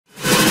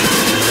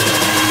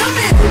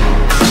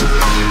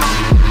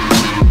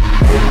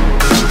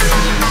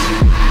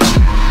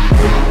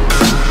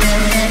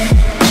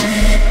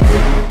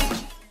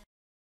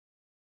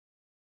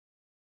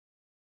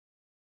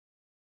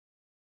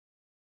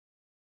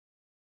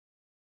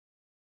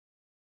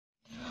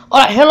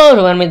Alright, hello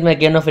everyone, with my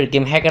game of your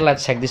game hacker.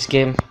 Let's check this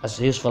game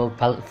as useful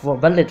for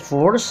valid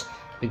force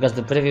because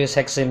the previous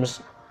hack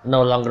seems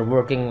no longer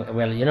working.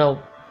 Well,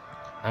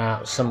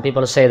 some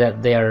people say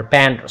that they are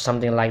banned or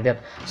something like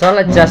that. So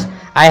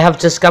I have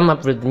just come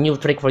up with a new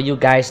trick for you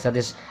guys. That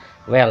is,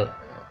 well,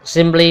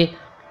 simply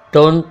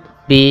don't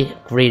be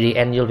greedy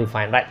and you'll be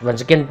fine. Right?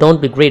 Once again,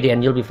 don't be greedy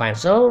and you'll be fine.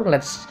 So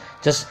let's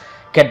just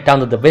get down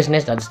to the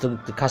business. That is to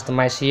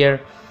customize here.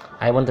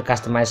 I want to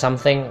customize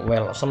something.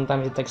 Well,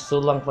 sometimes it takes too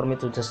long for me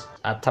to just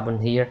tap on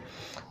here.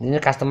 Then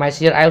customize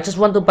here. I just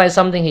want to buy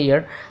something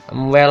here.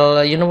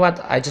 Well, you know what?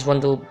 I just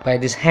want to buy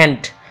this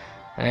hand,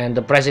 and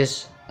the price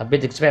is a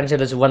bit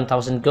expensive. It's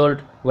 1,000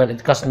 gold. Well,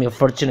 it cost me a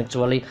fortune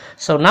actually.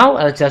 So now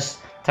I'll just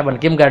tap on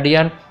Game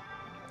Guardian.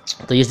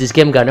 To use this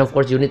Game Guardian, of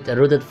course, you need a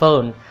rooted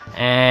phone,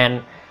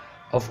 and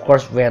of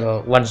course,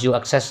 well, once you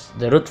access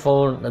the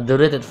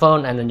rooted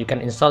phone, and then you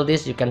can install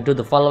this. You can do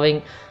the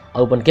following: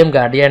 open Game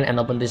Guardian and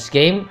open this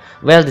game.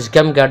 Well, this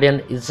Game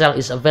Guardian itself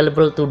is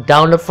available to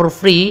download for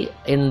free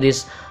in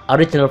this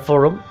original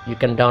forum. You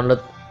can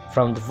download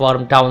from the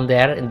forum down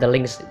there in the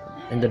links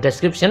in the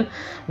description.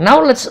 Now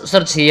let's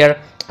search here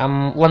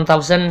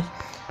 1000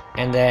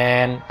 and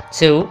then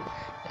 2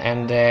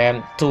 and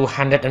then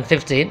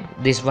 215.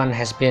 This one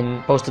has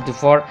been posted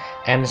before,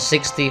 and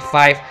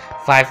 65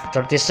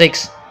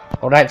 536.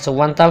 Alright, so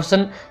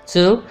 1000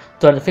 to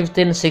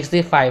 215,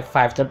 65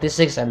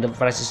 536, and the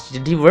price is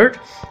delivered.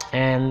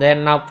 And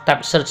then now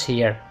tap search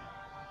here.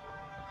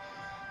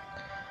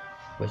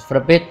 Wait for a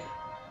bit,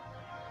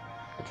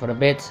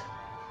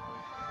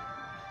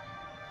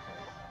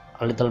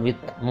 a little bit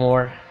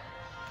more.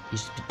 It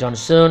should be done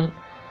soon.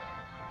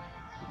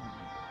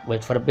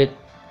 Wait for a bit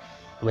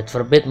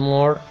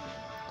more.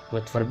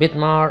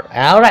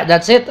 Alright,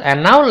 that's it.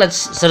 And now let's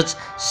search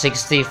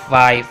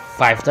 65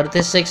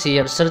 536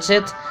 here. Search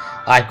it.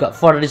 I've got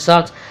 4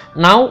 results.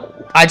 Now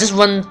I just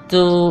want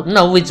to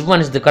know which one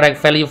is the correct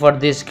value for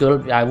this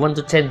gold. I want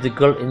to change the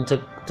gold into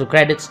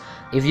credits.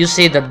 If you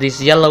see that this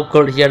yellow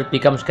gold here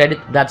becomes credit,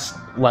 that's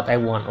what I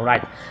want.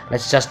 Alright,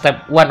 let's just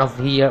type one of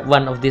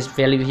this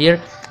value here.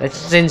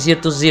 Let's change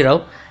here to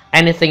 0.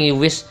 Anything you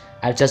wish.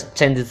 I'll just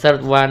change the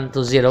third one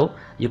to 0.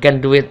 You can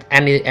do it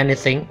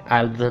anything.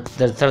 The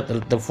third,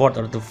 the fourth,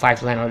 or the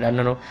 5th line, or I don't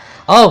know.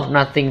 Oh,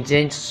 nothing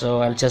changed,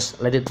 so I'll just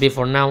let it be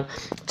for now.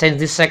 Change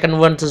the second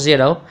one to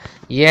 0.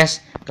 Yes,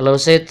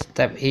 close it.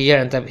 Tap here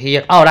and tap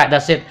here. All right,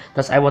 that's it.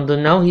 That's I want to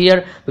know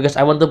here because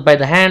I want to buy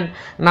the hand.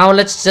 Now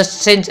let's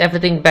just change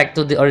everything back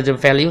to the original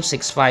value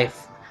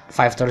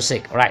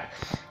 65536. All right.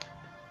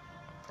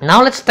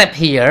 Now let's tap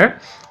here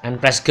and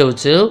press go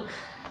to,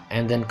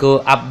 and then go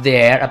up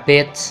there a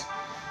bit.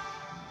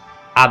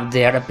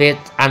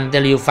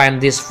 Until you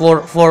find this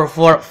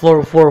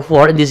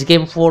 44444 in this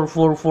game.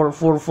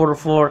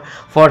 44444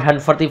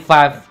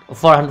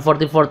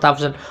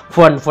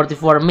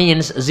 444,444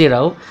 means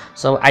 0.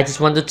 So I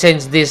just want to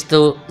change this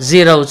to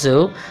 0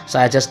 too. So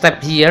I just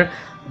tap here.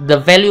 The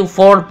value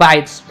 4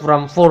 bytes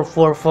from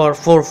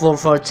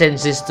 444444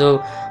 change this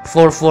to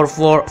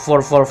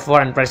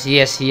 444444 and press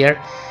yes here,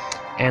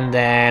 and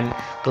then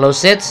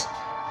close it.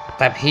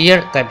 Tap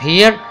here,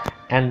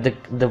 and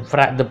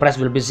the price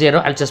will be 0.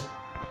 I'll just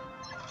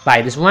buy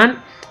this one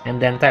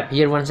and then tap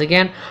here once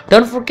again.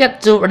 Don't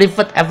forget to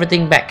revert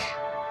everything back.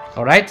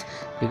 Alright,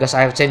 because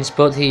I have changed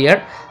both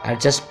here. I'll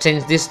just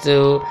change this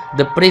to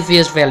the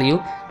previous value.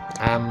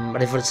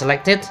 Revert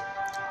selected,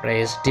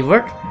 press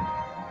revert,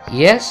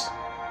 yes,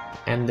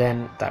 and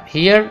then tap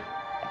here.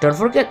 Don't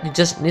forget, you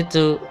just need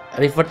to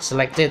revert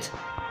selected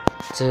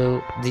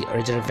to the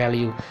original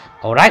value.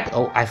 Alright,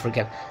 oh, I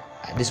forget,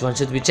 this one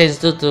should be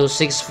changed to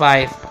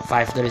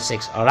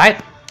 65536.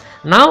 Alright,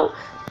 now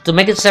to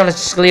make itself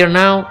clear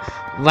now,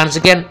 once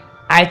again,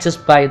 I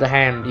just buy the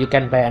hand. You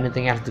can buy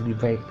anything else. You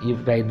buy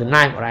the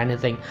knife or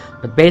anything.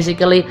 But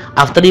basically,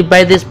 after you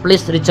buy this,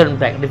 please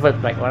revert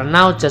back. Well,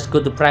 now just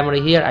go to primary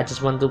here. I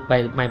just want to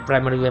buy my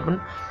primary weapon.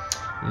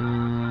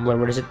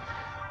 Where is it?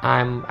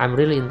 I'm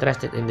really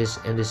interested in this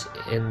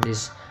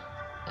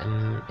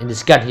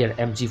gun here,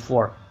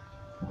 MG4.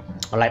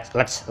 Alright,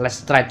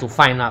 let's try to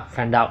find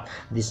out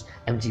this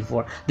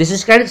MG4. This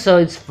is credit, so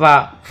it's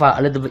far a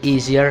little bit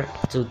easier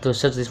to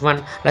search this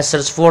one. Let's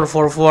search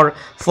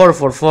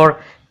 444,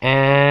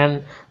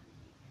 and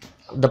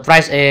the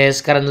price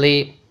is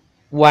currently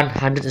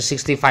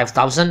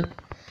 165,000,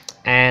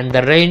 and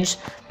the range,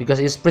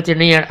 because it's pretty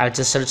near, I'll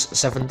just search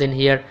 17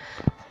 here.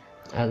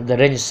 The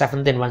range is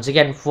 17. Once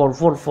again,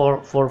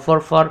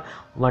 444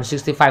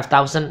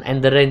 165,000,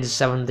 and the range is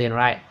 17,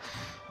 right?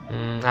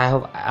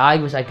 I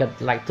wish I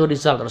got like 2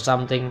 results or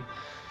something.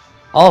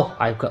 Oh,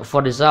 I've got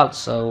 4 results.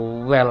 So,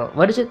 well,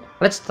 what is it?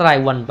 Let's try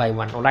one by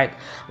one. Alright,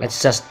 let's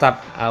just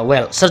tap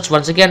search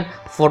once again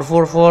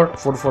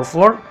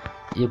 444.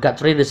 You got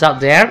 3 results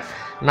there.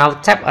 Now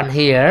tap on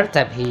here,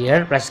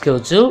 press go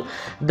to.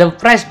 The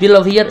price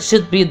below here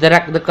should be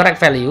the correct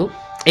value.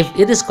 If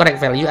it is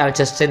correct value, I'll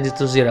just change it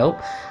to 0.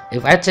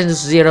 If I change it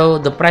to 0,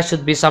 the price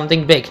should be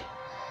something big.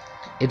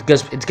 It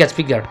gets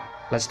bigger.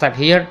 Let's tap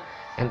here.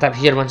 and tap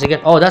here once again.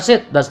 Oh, that's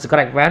it. That's the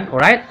correct one. All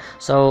right.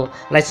 So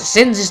let's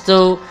change this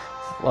to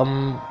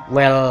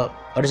well,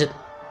 what is it?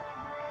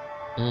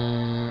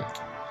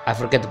 I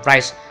forget the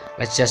price.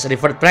 Let's just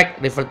revert back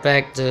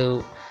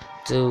to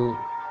the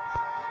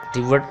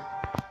word.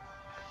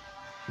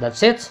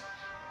 That's it.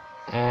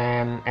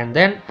 And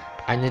then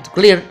I need to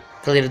clear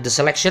the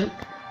selection,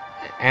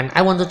 and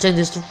I want to change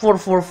this to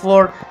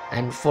 444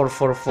 and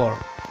 444.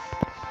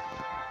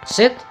 That's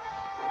it.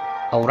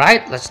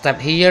 Alright, let's tap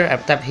here,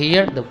 tap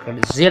here, the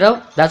credit is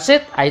 0. That's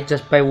it. I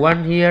just pay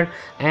 1 here,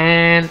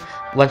 and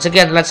once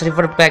again let's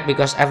revert back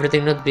because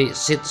everything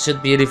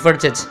should be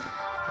reverted,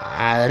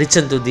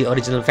 returned to the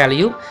original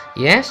value.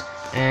 Yes,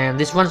 and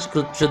this one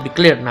should be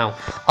cleared now.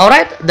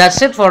 Alright,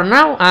 that's it for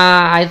now.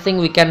 I think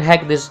we can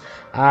hack this.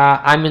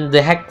 I mean,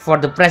 the hack for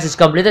the price is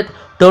completed.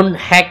 Don't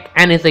hack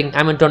anything.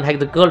 I mean, don't hack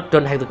the gold,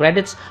 don't hack the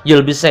credits.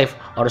 You'll be safe,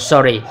 or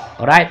sorry.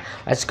 Alright,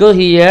 let's go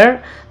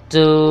here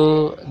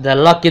to the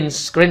login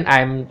screen.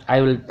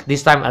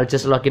 This time I'll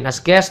just log in as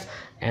guest,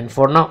 and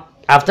for now,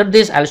 after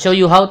this I'll show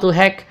you how to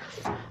hack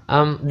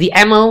the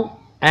ammo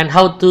and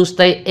how to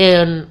stay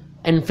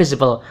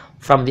invisible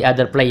from the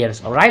other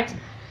players. All right,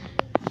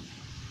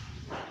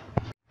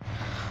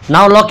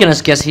 now log in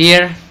as guest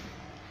here,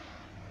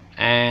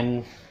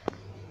 and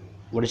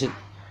what is it?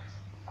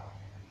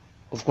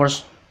 Of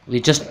course, we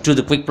just do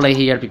the quick play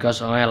here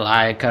because, well,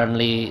 I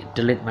currently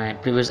delete my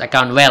previous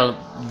account. Well,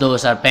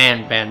 those are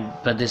banned,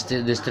 but this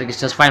trick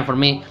is just fine for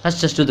me. Let's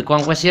just do the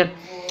conquest here,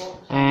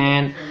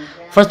 and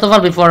first of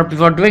all, before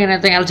doing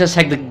anything, I'll just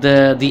hack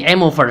the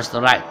ammo first.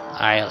 All right,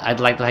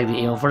 I'd like to hack the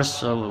ammo first.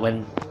 So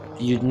when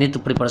you need to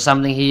prepare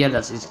something here,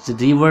 it's the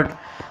D word,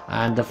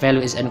 and the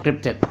value is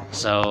encrypted.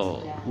 So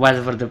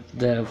whatever the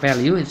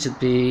value, it should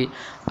be,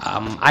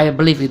 I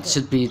believe it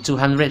should be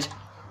 200.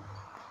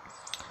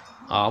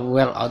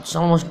 Well, it's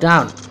almost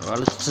down. Well,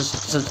 let's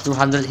just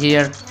 200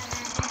 here,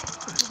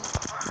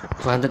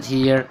 200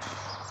 here.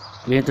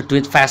 We need to do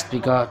it fast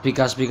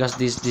because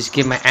this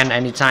game might end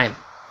anytime.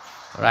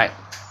 All right,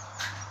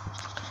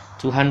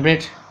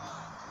 200.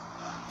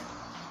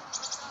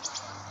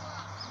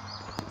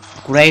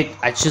 Great.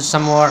 I choose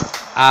some more.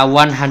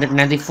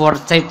 194.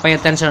 Pay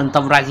attention on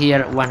top right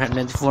here.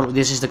 194.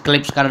 This is the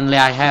clips currently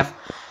I have.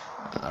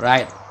 All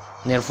right.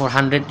 Near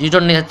 400. You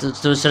don't need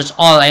to search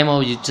all ammo,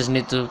 you just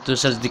need to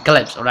search the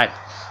clips. All right,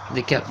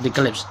 the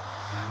clips.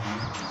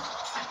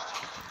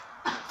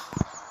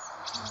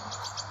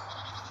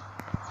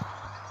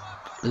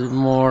 A little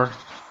more,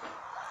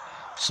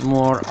 some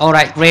more. All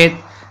right, great.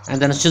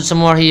 And then shoot some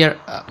more here.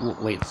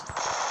 Wait,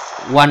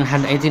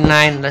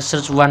 189. Let's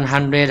search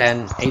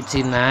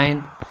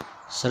 189.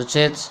 Search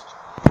it.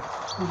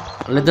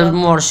 A little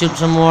more. Shoot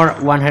some more.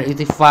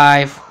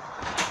 185.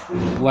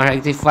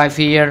 185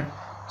 here.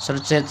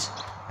 Search it.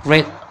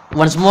 Great.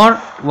 Once more.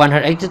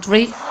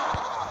 183.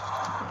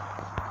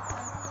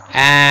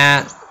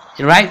 And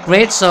right,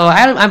 great. So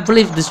I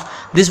believe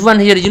this one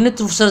here, you need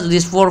to search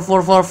this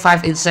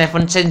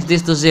 444587, change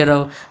this to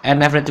 0,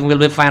 and everything will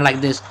be fine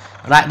like this.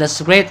 Right,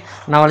 that's great.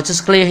 Now let's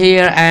just clear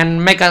here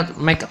and make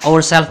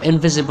ourselves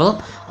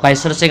invisible by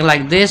searching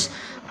like this.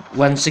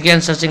 Once again,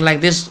 searching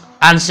like this,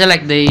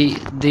 unselect the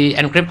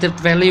encrypted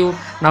value.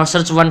 Now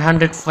search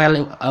 100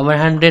 value,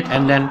 100,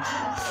 and then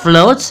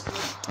floats,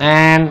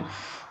 and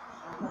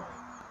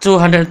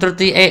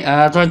 238,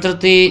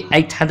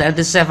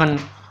 887,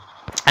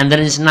 and then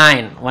it's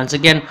 9. Once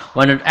again,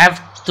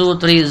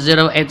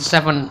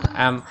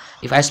 100F23087.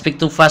 If I speak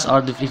too fast,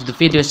 or if the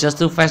video is just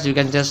too fast, you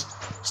can just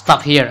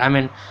stop here. I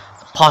mean,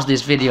 pause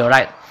this video,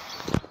 right?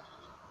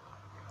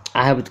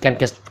 I hope it can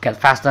get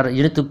faster.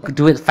 You need to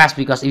do it fast,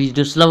 because if you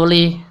do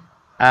slowly,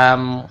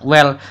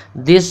 well,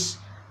 this,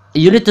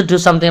 you need to do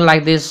something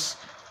like this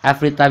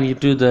every time you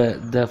do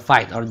the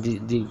fight or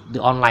the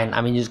online.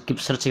 I mean, you keep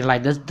searching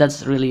like this.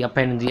 That's really a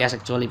pain in the ass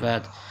actually.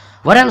 But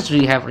what else do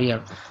we have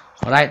here?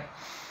 All right,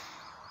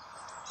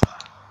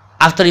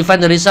 after you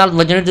find the result,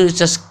 what you need to do is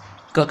just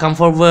come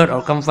forward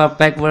or come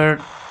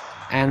backward,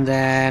 and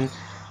then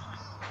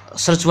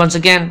search once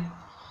again.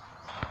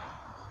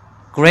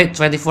 Great,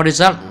 24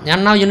 result.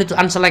 And now you need to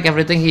unselect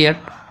everything here.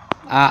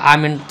 I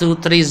mean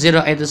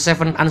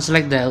 23087,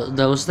 unselect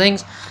those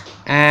things,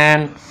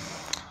 and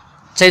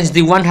change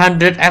the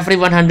 100. Every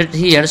 100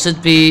 here should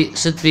be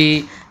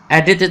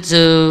edited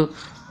to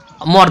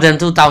more than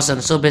 2000.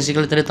 So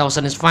basically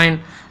 3000 is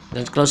fine.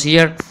 Then close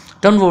here.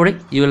 Don't worry,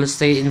 you will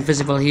stay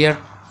invisible here.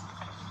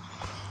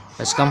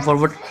 Let's come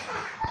forward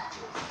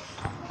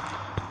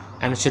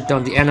and shoot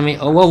down the enemy.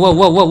 Oh,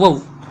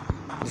 whoa!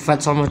 The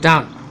fight's almost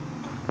down.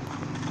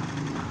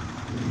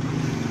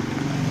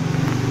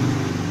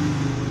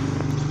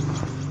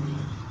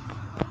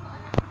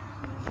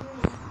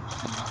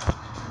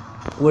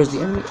 Where's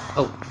the enemy?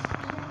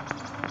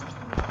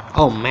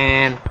 Oh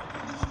man,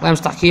 I'm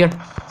stuck here.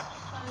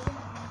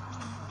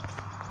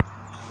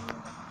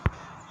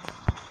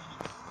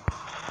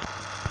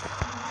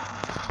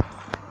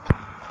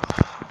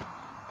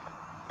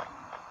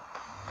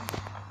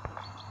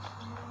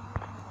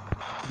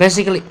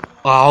 Basically,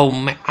 oh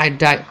man, I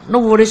died. No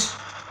worries.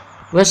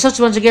 We'll search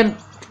once again.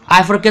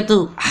 I forget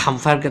to I'm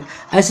forget.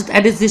 I should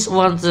edit this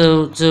one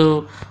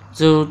to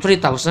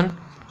 3000.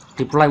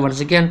 Deploy once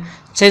again.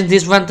 Change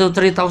this one to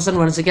 3000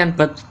 once again,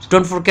 but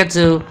don't forget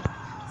to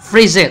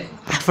freeze it.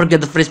 I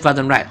forget the freeze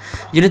button, right?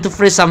 You need to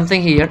freeze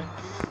something here,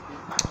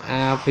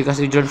 because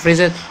if you don't freeze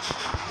it,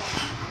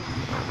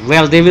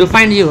 well, they will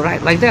find you,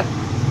 right? Like that.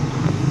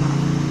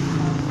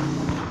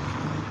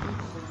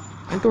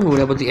 I don't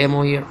worry about the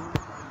ammo here.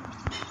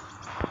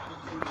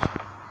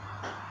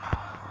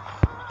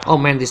 Oh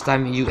man, this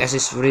time US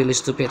is really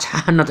stupid.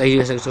 Not a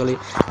US actually.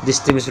 This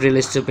team is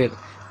really stupid,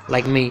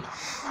 like me.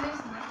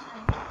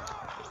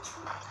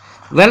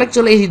 Well,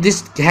 actually,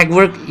 this hack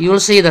work. You will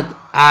see that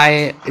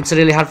it's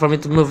really hard for me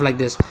to move like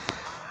this.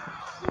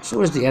 So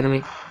where's the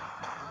enemy?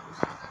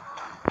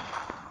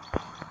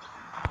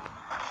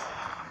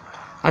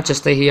 I'll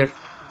just stay here.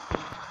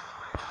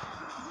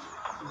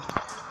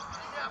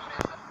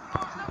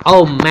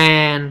 Oh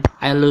man,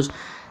 I lose.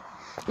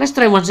 Let's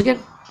try once again.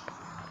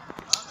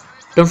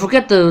 Don't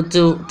forget to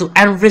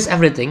unfreeze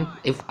everything.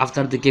 If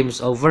after the game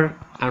is over,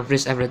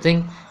 unfreeze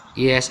everything.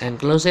 Yes, and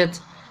close it.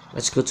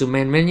 Let's go to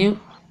main menu.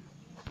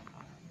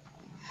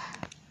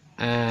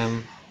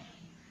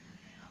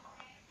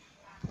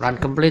 Run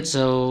complete.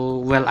 So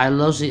well, I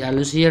lose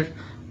here,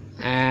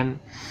 and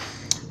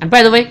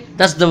by the way,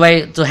 that's the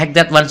way to hack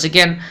that once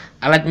again.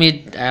 Let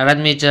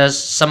me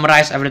just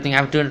summarize everything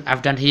I've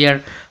done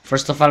here.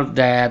 First of all,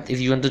 that if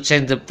you want to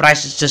change the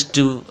price, just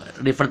do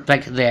revert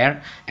back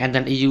there, and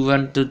then if you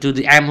want to do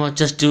the ammo,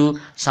 just do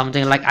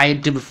something like I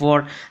did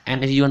before.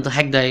 And if you want to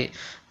hack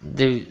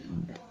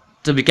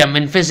to become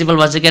invisible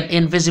once again,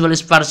 invisible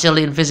is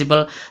partially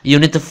invisible. You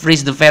need to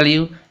freeze the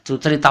value to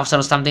 3000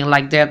 or something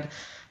like that.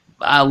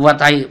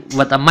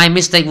 My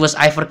mistake was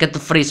I forget to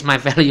freeze my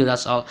value.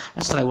 That's all.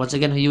 Let's try once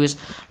again.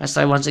 Let's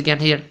try once again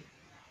here.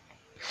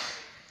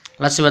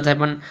 Let's see what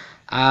happened.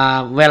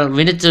 Well,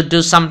 we need to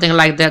do something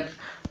like that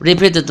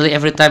repeatedly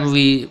every time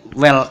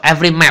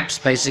every maps,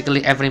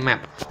 basically every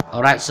map.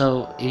 All right.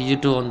 So if you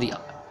do on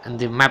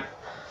the map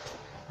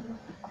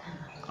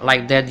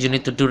like that, you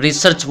need to do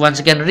research once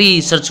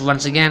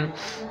again,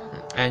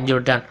 and you're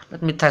done.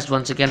 Let me test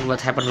once again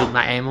what happened with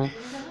my ammo.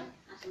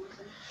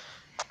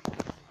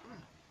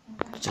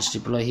 Just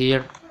deploy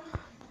here.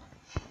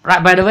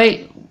 Right, by the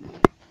way,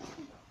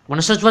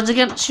 wanna search once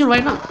again? Sure, why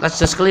not? Let's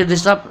just clear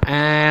this up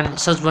and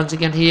search once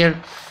again here.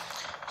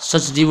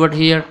 Search the word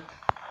here.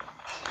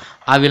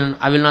 I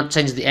will not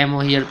change the ammo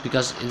here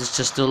because it's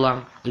just too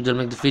long. It will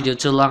make the video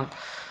too long.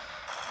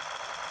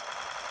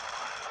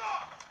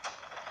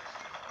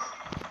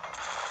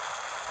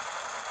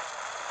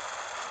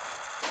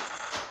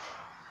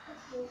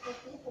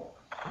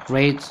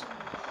 Great.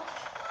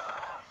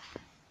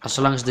 As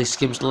long as this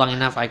game is long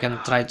enough, I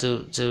can try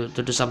to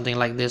do something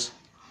like this.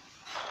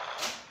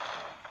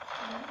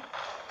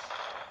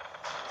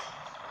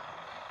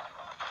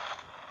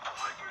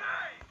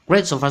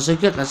 Great, so far so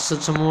good. Let's search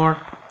some more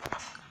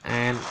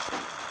and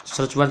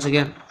search once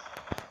again.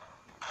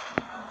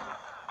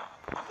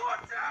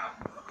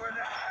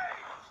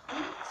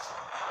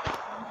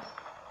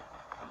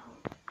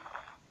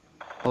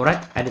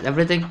 Alright, I did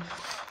everything.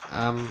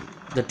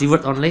 The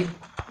keyword only.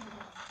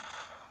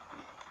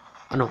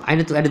 Oh no, I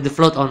need to edit the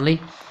float only.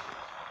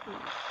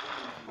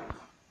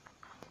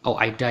 Oh,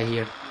 I die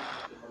here.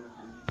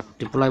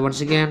 Deploy once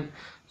again.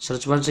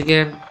 Search once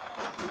again.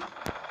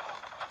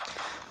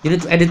 You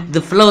need to edit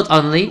the float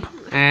only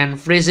and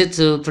freeze it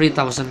to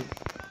 3000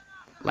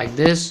 like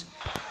this.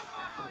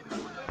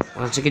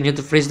 Once again, you need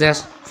to freeze that.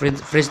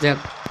 Freeze that.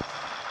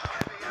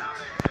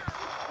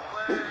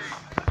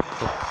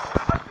 Oh,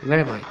 where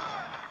am I?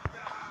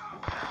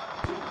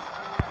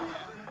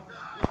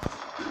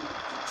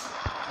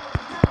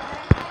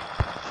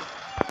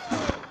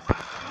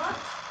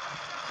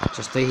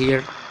 Just stay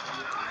here.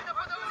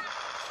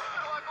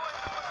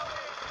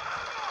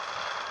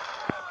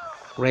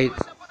 Great.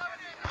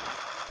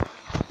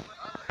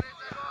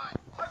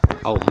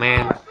 Oh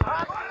man,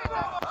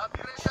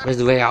 where's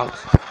the way out?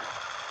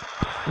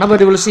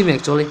 Nobody will see me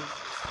actually.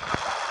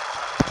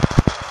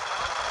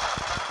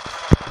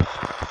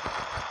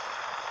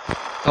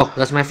 Oh,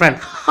 that's my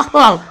friend.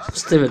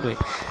 Stay with me.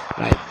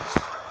 Right.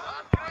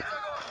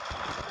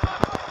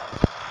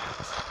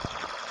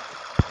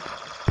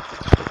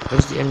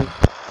 Where's the enemy?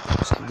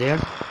 Is it there?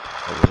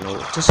 Oh no,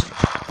 just...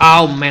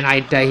 Oh man,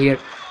 I die here.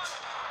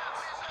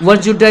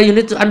 Once you die, you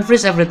need to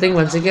unfreeze everything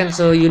once again.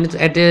 So you need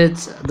to edit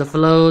the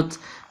float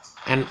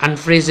and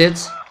unfreeze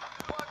it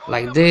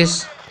like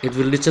this. It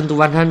will return to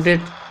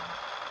 100.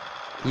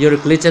 You're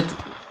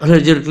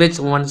glitched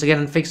once again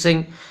and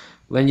fixing.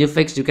 When you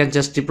fix, you can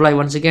just deploy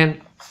once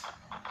again.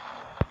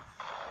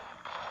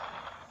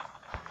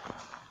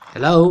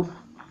 Hello.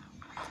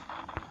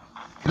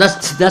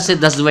 That's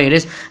it. That's the way it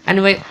is.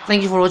 Anyway,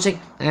 thank you for watching.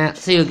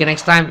 See you again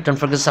next time. Don't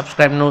forget to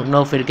subscribe.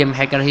 No Fear Game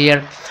Hacker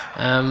here.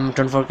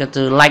 Don't forget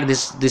to like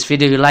this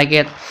video if you like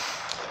it.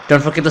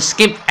 Don't forget to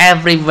skip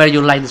everywhere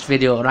you like this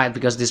video, right?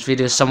 Because this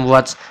video is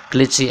somewhat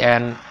glitchy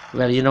and,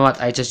 well, you know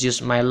what? I just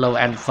use my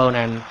low-end phone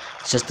and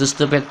it's just too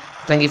stupid.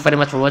 Thank you very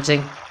much for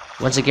watching.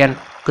 Once again,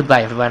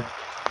 goodbye everyone.